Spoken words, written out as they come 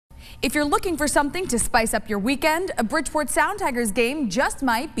If you're looking for something to spice up your weekend, a Bridgeport Sound Tigers game just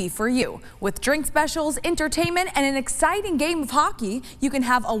might be for you. With drink specials, entertainment, and an exciting game of hockey, you can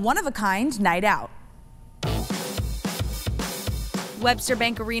have a one-of-a-kind night out. Webster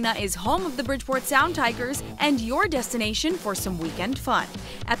Bank Arena is home of the Bridgeport Sound Tigers and your destination for some weekend fun.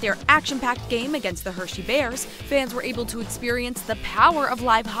 At their action-packed game against the Hershey Bears, fans were able to experience the power of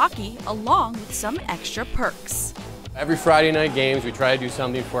live hockey along with some extra perks. Every Friday night games, we try to do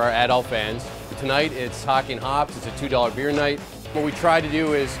something for our adult fans. Tonight, it's Hockey and Hops. It's a $2 beer night. What we try to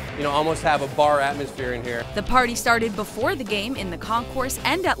do is, almost have a bar atmosphere in here. The party started before the game in the concourse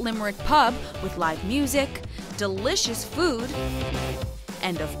and at Limerick Pub with live music, delicious food,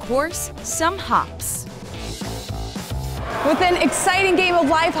 and of course, some hops. With an exciting game of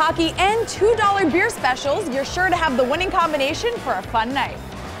live hockey and $2 beer specials, you're sure to have the winning combination for a fun night.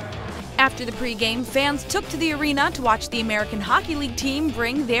 After the pregame, fans took to the arena to watch the American Hockey League team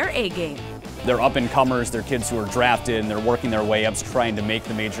bring their A-game. They're up-and-comers, they're kids who are drafted, and they're working their way up trying to make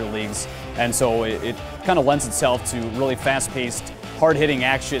the major leagues. And so it kind of lends itself to really fast-paced, hard-hitting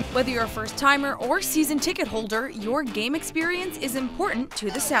action. Whether you're a first-timer or season ticket holder, your game experience is important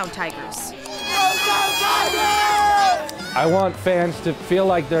to the Sound Tigers. I want fans to feel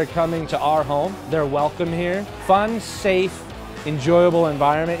like they're coming to our home. They're welcome here. Fun, safe, enjoyable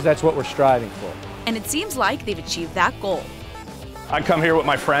environment. That's what we're striving for. And it seems like they've achieved that goal. I come here with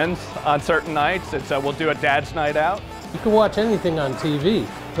my friends on certain nights. We'll do a dad's night out. You can watch anything on TV,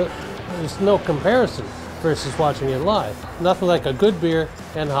 but there's no comparison versus watching it live. Nothing like a good beer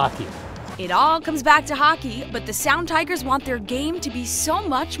and hockey. It all comes back to hockey, but the Sound Tigers want their game to be so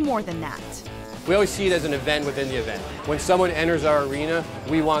much more than that. We always see it as an event within the event. When someone enters our arena,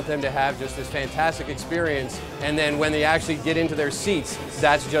 we want them to have just this fantastic experience, and then when they actually get into their seats,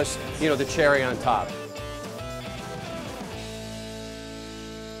 that's just, the cherry on top.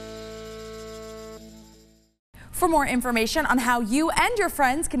 For more information on how you and your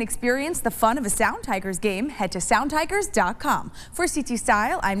friends can experience the fun of a Sound Tigers game, head to soundtigers.com. For CT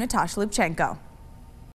Style, I'm Natasha Lubczenko.